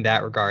guess in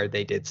that regard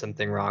they did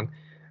something wrong.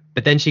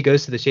 But then she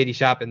goes to the shady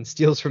shop and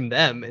steals from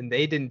them, and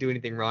they didn't do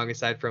anything wrong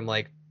aside from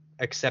like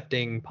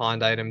accepting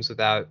pawned items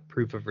without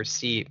proof of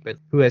receipt. But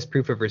who has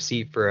proof of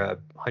receipt for a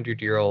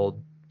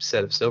 100-year-old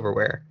set of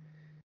silverware?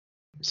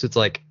 So it's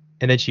like,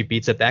 and then she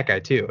beats up that guy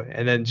too,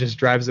 and then just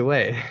drives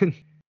away.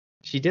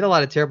 She did a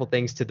lot of terrible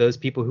things to those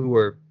people who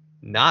were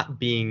not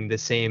being the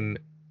same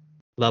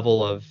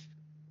level of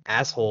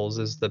assholes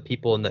as the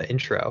people in the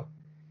intro,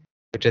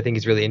 which I think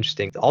is really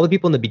interesting. All the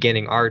people in the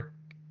beginning are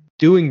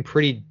doing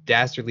pretty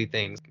dastardly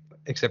things,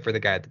 except for the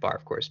guy at the bar,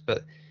 of course,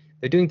 but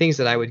they're doing things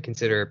that I would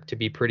consider to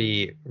be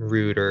pretty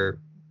rude or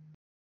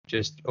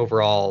just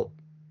overall,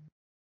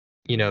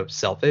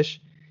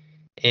 selfish.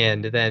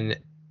 And then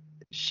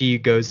she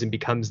goes and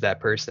becomes that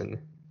person.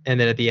 And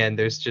then at the end,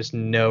 there's just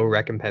no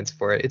recompense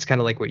for it. It's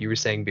kind of like what you were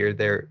saying, Beard,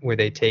 there, where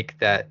they take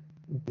that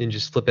and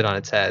just flip it on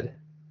its head.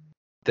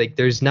 Like,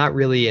 there's not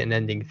really an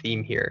ending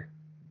theme here,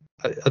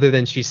 other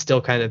than she's still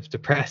kind of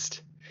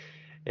depressed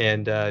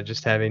and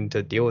just having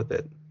to deal with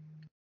it.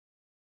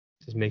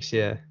 Just makes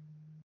you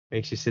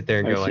sit there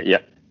and go like, yeah,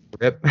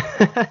 rip.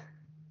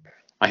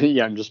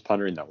 I'm just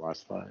pondering that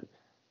last thought.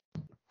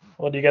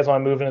 Well, do you guys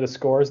want to move into the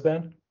scores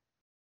then?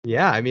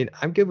 Yeah, I mean,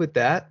 I'm good with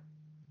that.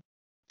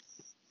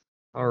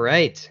 All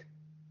right.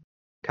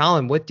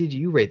 Colin, what did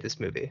you rate this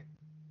movie?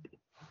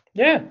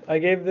 Yeah, I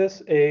gave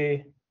this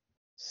a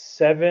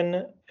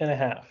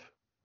 7.5.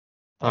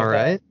 All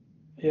right.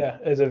 Yeah,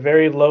 it's a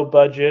very low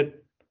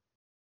budget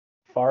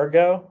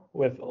Fargo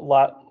with a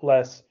lot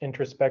less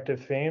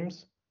introspective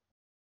themes.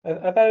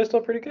 I thought it was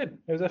still pretty good.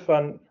 It was a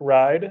fun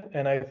ride,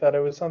 and I thought it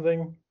was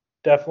something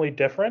definitely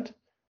different.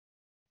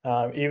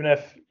 Even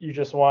if you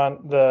just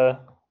want the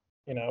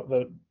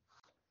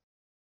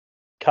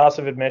cost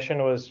of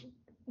admission was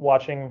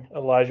watching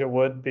Elijah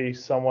Wood be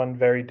someone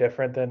very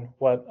different than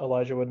what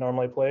Elijah Wood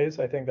normally plays,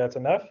 I think that's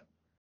enough.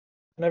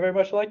 and I very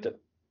much liked it.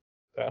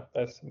 So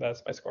that's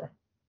my score.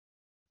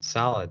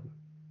 Solid.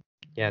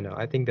 Yeah, no,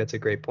 I think that's a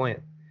great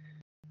point.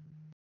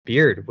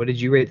 Beard, what did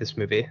you rate this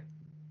movie?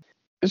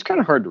 It's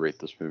kind of hard to rate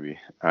this movie.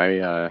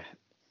 I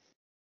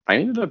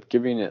ended up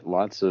giving it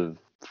lots of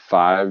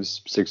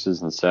 5s,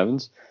 6s, and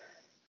 7s,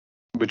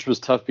 which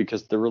was tough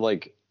because there were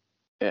like,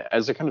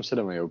 as I kind of said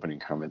in my opening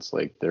comments,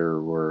 like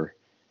there were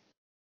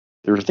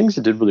things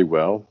that did really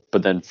well,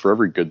 but then for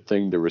every good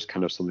thing, there was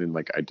kind of something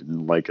like I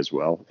didn't like as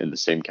well in the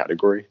same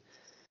category.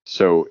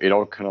 So it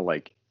all kind of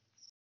like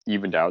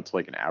evened out to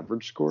like an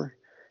average score,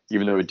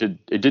 even though it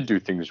did do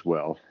things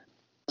well.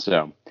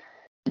 So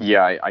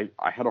yeah,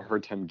 I had a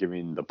hard time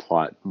giving the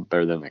plot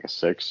better than like a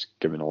 6,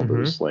 given all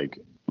those like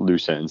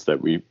loose ends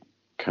that we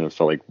kind of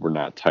felt like were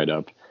not tied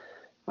up.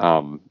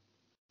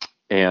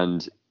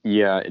 And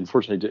yeah,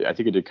 unfortunately, I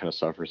think it did kind of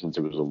suffer since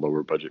it was a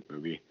lower budget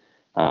movie.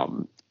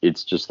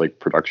 It's just like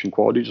production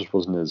quality just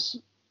wasn't as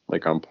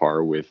like on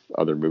par with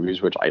other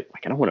movies, which I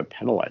don't want to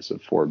penalize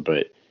it for,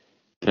 but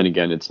then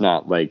again, it's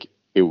not like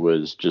it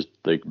was just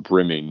like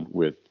brimming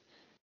with,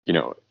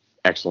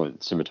 excellent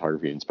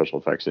cinematography and special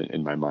effects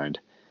in my mind.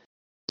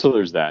 So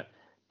there's that.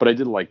 But I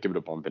did like give it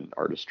a bump in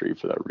artistry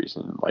for that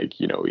reason. Like,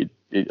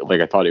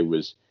 like I thought it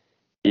was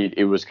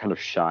kind of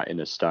shot in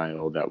a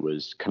style that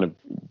was kind of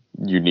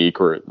unique,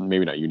 or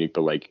maybe not unique,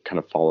 but like kind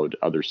of followed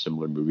other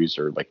similar movies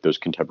or like those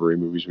contemporary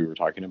movies we were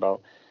talking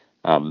about.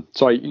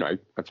 So I feel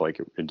like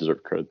it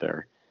deserved credit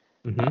there.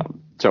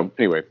 So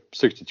anyway,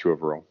 62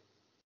 overall.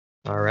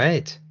 All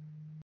right.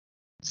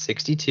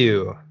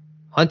 62.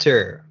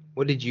 Hunter,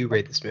 what did you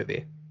rate this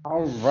movie?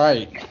 All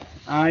right.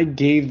 I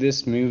gave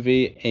this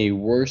movie a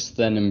worse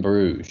than In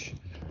Bruges.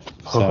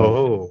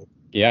 So,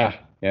 yeah.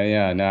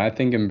 No, I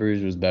think In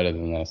Bruges was better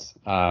than this.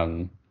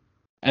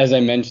 As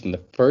I mentioned, I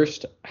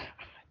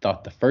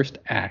thought the first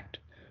act,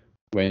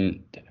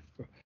 from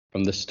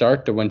the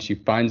start to when she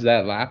finds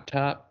that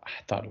laptop,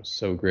 I thought it was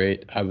so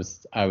great. I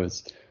was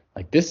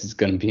like, this is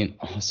going to be an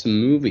awesome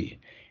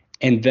movie.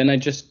 And then I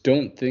just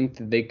don't think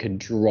that they could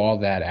draw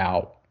that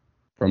out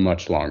for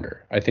much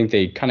longer. I think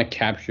they kind of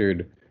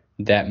captured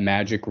that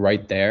magic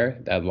right there,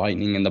 that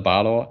lightning in the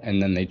bottle,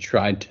 and then they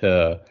tried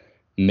to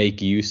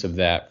make use of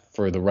that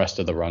for the rest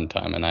of the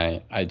runtime, and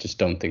I just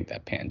don't think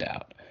that panned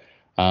out.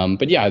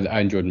 But yeah, I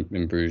enjoyed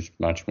In Bruges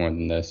much more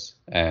than this,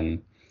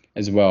 and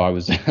as well, I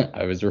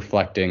was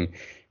reflecting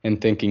and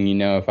thinking,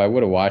 if I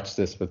would have watched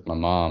this with my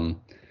mom,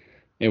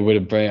 I would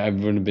have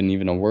been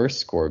even a worse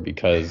score,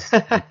 because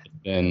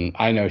then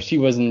I know she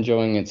wasn't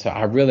enjoying it, so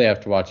I really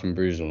have to watch In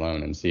Bruges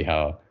alone and see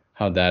how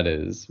that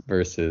is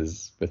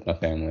versus with my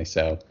family.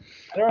 So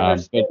I don't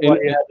understand why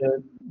you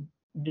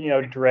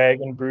had to,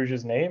 drag In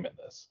Bruges' name in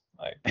this.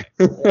 Like,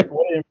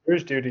 what did In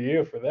Bruges do to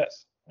you for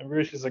this? In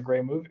Bruges is a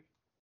great movie.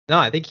 No,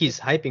 I think he's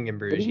hyping In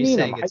Bruges. What do you He's mean?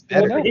 saying it's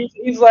better.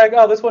 He's like,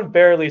 oh, this one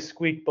barely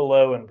squeaked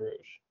below In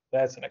Bruges.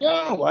 That's an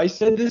accomplishment. No, I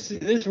said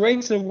this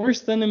ranks it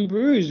worse than In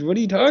Bruges. What are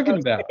you talking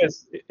about?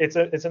 It's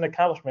an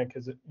accomplishment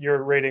because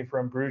your rating for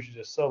In Bruges is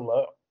just so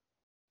low.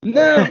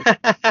 No,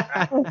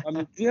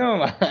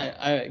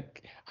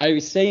 I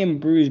say In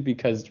Bruges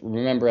because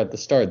remember at the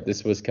start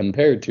this was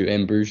compared to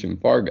In Bruges and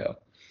Fargo,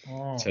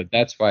 so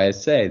that's why I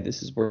say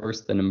this is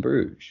worse than In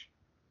Bruges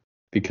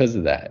because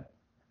of that.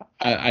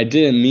 I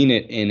didn't mean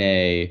it in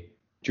a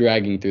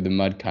dragging through the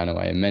mud kind of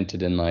way. I meant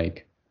it in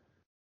like,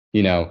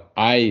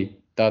 I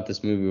thought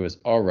this movie was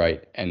all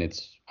right, and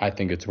I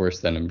think it's worse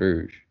than In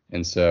Bruges,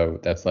 and so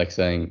that's like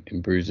saying In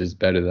Bruges is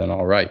better than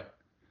all right.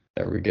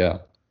 There we go.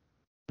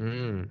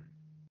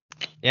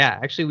 Yeah,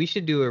 actually, we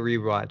should do a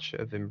rewatch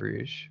of In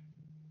Bruges.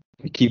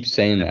 We keep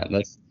saying that.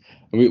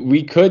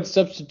 We could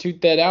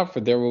substitute that out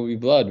for There Will Be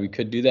Blood. We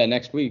could do that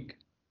next week.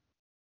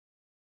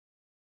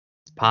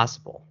 It's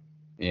possible.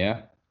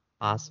 Yeah.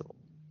 Possible.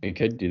 We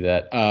could do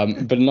that.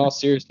 But in all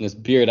seriousness,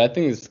 Beard, I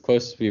think it's the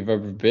closest we've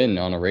ever been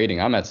on a rating.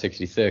 I'm at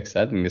 66.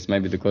 I think this might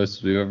be the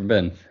closest we've ever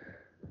been.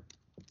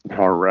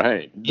 All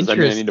right. Does that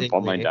mean I need to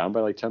bump mine down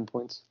by like 10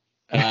 points?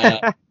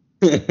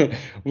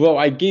 Well,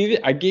 I gave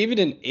it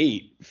an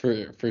 8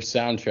 for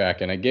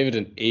soundtrack, and I gave it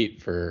an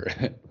 8 for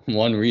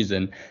one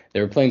reason.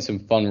 They were playing some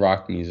fun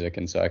rock music,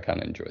 and so I kind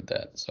of enjoyed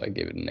that. So I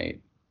gave it an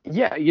 8.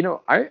 Yeah,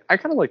 I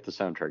kind of like the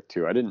soundtrack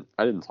too. I didn't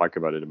talk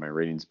about it in my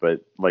ratings,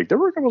 but like there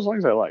were a couple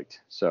songs I liked,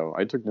 so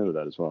I took note of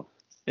that as well.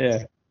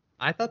 Yeah.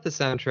 I thought the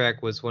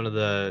soundtrack was one of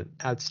the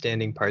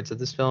outstanding parts of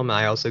this film.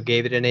 I also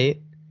gave it an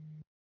 8.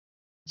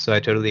 So I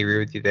totally agree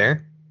with you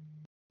there.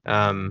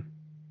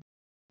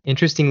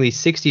 Interestingly,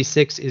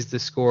 66 is the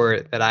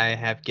score that I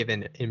have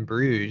given In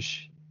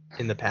Bruges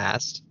in the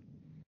past.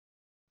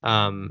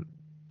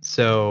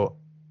 So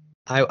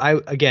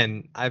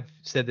I've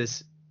said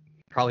this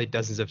probably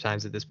dozens of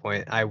times at this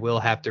point. I will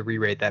have to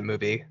re-rate that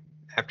movie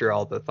after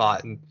all the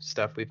thought and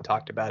stuff we've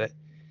talked about it.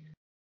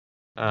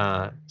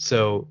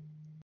 So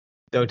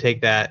don't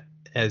take that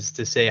as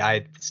to say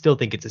I still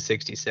think it's a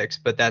 66,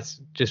 but that's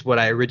just what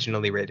I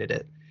originally rated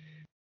it.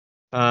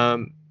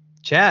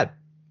 Chad,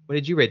 what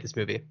did you rate this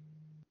movie?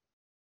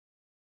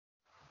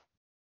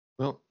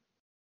 Well,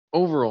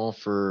 overall,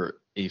 for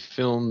a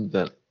film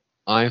that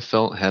I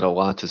felt had a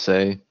lot to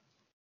say,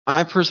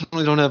 I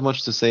personally don't have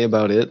much to say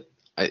about it.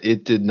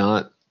 It did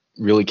not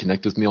really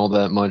connect with me all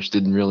that much.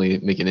 Didn't really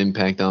make an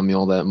impact on me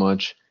all that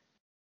much.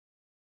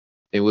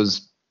 It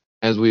was,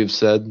 as we have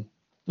said, it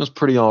was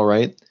pretty all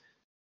right.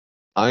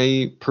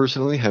 I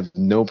personally have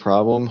no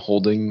problem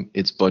holding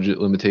its budget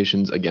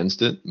limitations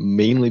against it,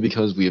 mainly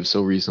because we have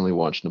so recently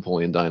watched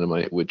Napoleon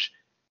Dynamite, which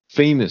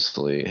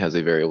famously has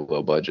a very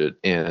low budget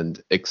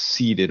and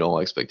exceeded all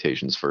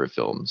expectations for a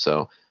film.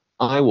 So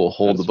I will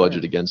hold That's the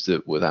budget fair. against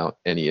it without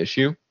any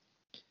issue.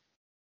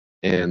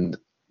 And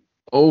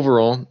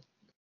overall,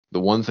 the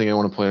one thing I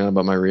want to point out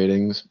about my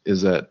ratings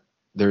is that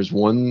there's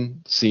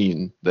one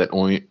scene that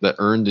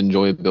earned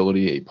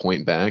enjoyability a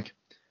point back,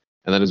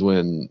 and that is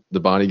when the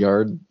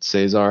bodyguard,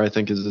 Cesar, I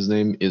think is his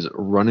name, is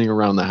running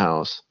around the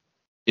house,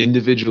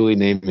 individually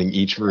naming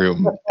each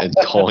room and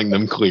calling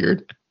them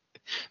cleared.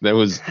 That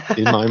was,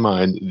 in my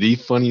mind, the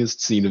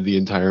funniest scene of the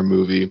entire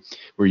movie,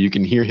 where you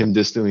can hear him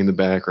distantly in the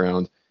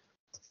background,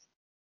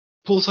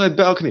 poolside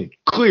balcony,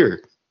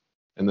 clear.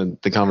 And then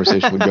the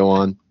conversation would go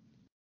on.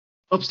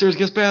 Upstairs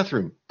guest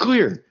bathroom,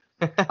 clear.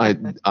 I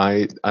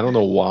don't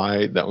know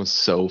why that was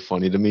so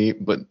funny to me,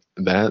 but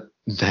that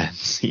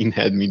scene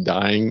had me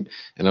dying,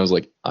 and I was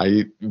like,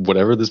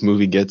 whatever this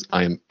movie gets,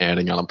 I am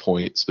adding on a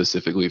point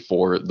specifically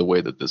for the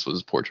way that this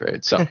was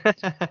portrayed. So,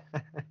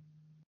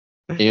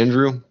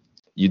 Andrew,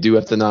 you do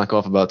have to knock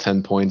off about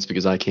 10 points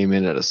because I came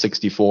in at a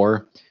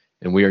 64,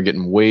 and we are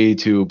getting way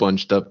too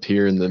bunched up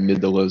here in the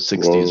mid to low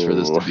 60s for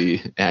this to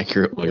be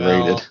accurately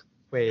rated.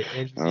 Wait,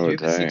 Andrew, Oh,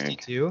 did you have a dang.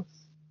 62?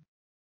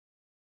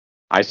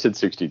 I said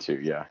 62,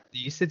 yeah.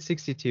 You said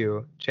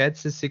 62. Chad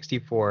says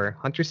 64.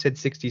 Hunter said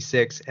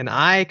 66. And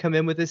I come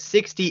in with a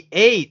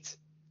 68.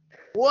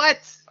 What?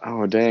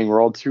 Oh, dang, we're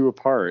all 2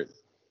 apart.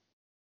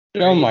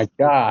 Oh my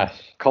gosh.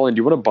 Colin, do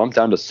you want to bump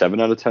down to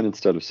 7 out of 10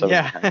 instead of 7?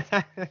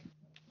 Yeah.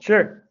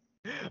 Sure.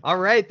 All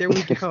right, there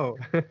we go.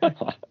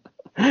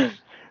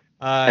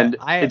 And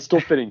it's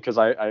still fitting because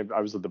I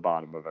was at the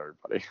bottom of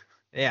everybody.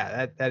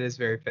 Yeah, that is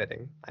very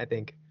fitting, I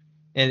think.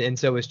 And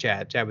so was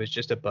Chad. Chad was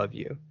just above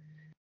you.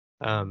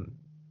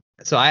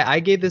 So I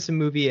gave this a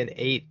movie an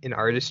 8 in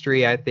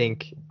artistry. I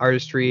think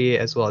artistry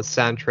as well as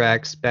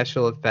soundtrack,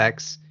 special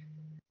effects,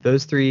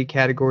 those 3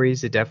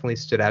 categories, it definitely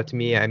stood out to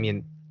me. I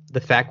mean,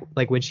 the fact,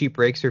 like, when she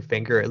breaks her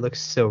finger, it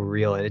looks so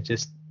real,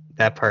 and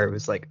that part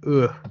was like,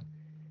 ugh,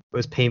 it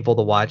was painful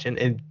to watch.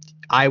 And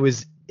I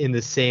was in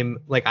the same,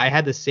 like, I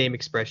had the same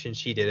expression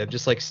she did. I'm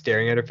just like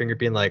staring at her finger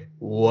being like,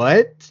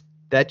 what?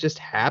 That just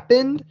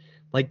happened?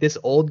 Like, this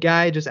old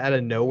guy just out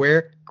of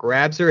nowhere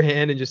grabs her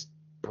hand and just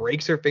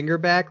breaks her finger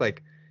back.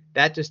 Like,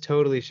 that just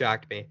totally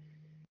shocked me.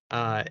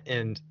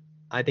 And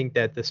I think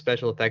that the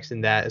special effects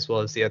in that, as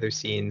well as the other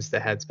scenes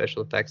that had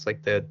special effects,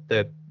 like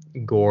the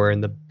gore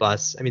and the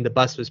bus. I mean, the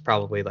bus was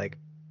probably like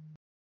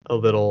a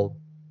little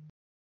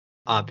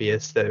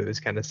obvious that it was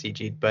kind of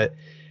CG'd, but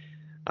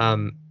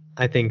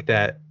I think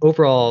that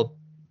overall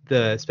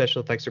the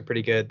special effects are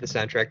pretty good. The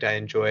soundtrack I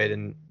enjoyed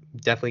and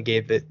definitely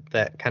gave it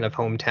that kind of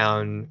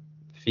hometown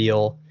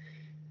feel.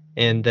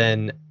 And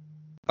then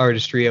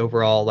artistry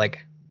overall,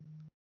 like,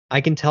 I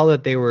can tell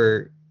that they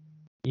were,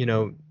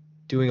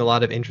 doing a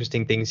lot of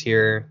interesting things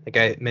here. Like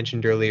I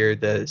mentioned earlier,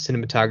 the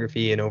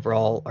cinematography and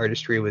overall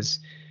artistry was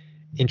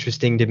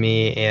interesting to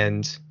me,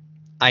 and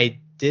I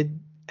did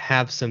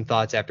have some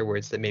thoughts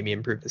afterwards that made me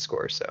improve the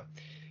score. So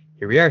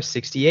here we are,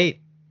 68.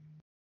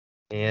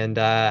 And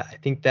I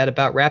think that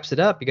about wraps it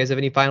up. You guys have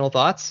any final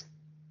thoughts?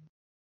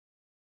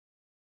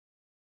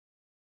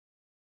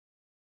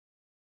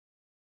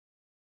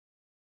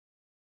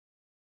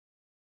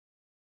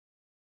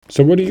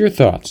 So what are your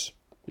thoughts?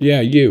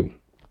 Yeah, you.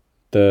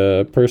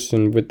 The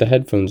person with the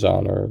headphones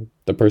on, or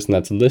the person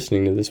that's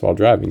listening to this while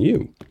driving.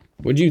 You.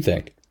 What'd you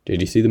think?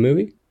 Did you see the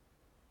movie?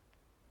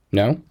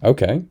 No?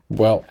 Okay.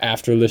 Well,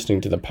 after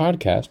listening to the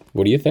podcast,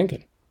 what are you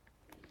thinking?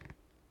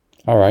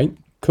 All right.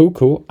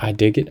 Cool. I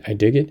dig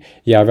it.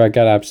 Yeah, I've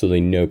got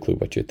absolutely no clue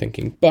what you're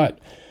thinking, but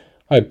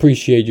I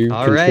appreciate you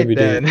All right,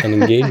 contributing then. and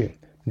engaging.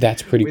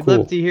 That's pretty We'd cool.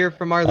 love to hear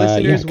from our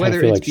listeners, kinda whether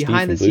feel it's like Steve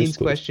behind from the scenes Blue's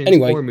Clues. questions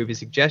Anyway. or movie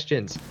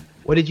suggestions.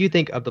 What did you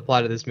think of the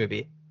plot of this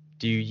movie?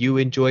 Do you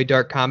enjoy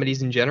dark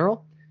comedies in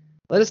general?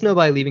 Let us know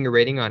by leaving a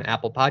rating on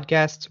Apple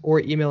Podcasts or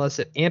email us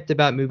at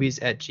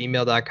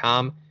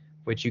ampedaboutmovies@gmail.com,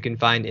 which you can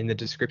find in the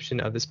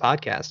description of this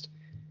podcast.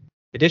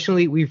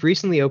 Additionally, we've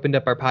recently opened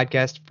up our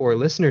podcast for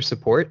listener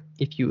support.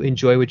 If you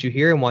enjoy what you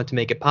hear and want to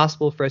make it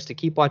possible for us to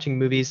keep watching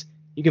movies,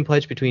 you can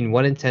pledge between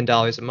 $1 and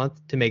 $10 a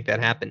month to make that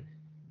happen.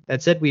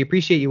 That said, we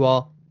appreciate you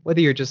all,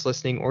 whether you're just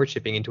listening or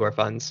chipping into our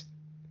funds.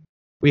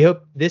 We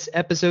hope this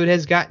episode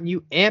has gotten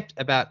you amped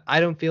about I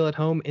Don't Feel at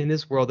Home in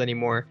This World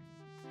Anymore,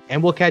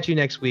 and we'll catch you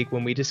next week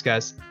when we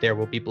discuss There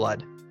Will Be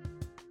Blood.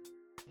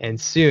 And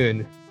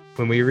soon,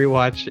 when we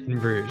rewatch In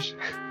Bruges.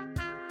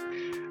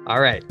 All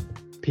right,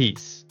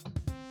 peace.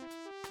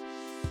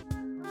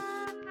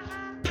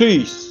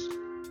 Peace.